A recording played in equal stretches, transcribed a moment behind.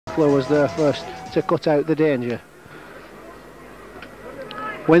was there first to cut out the danger.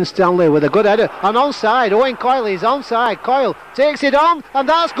 Winstanley with a good header and onside. Owen Coyle is onside. Coyle takes it on, and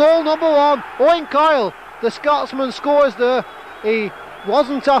that's goal number 1. Owen Coyle, the Scotsman, scores there. He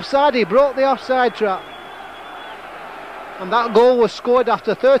wasn't offside, he broke the offside trap, and that goal was scored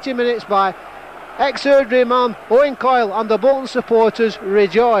after 30 minutes by ex-Airdrie man Owen Coyle, and the Bolton supporters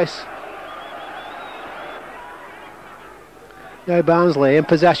rejoice. Now Barnsley in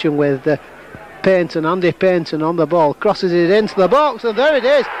possession with Paynton, Andy Paynton on the ball, crosses it into the box, and there it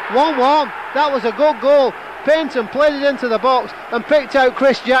is, 1-1. That was a good goal. Paynton played it into the box and picked out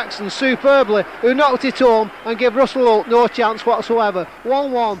Chris Jackson superbly, who knocked it home and gave Russell Holt no chance whatsoever.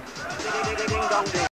 1-1.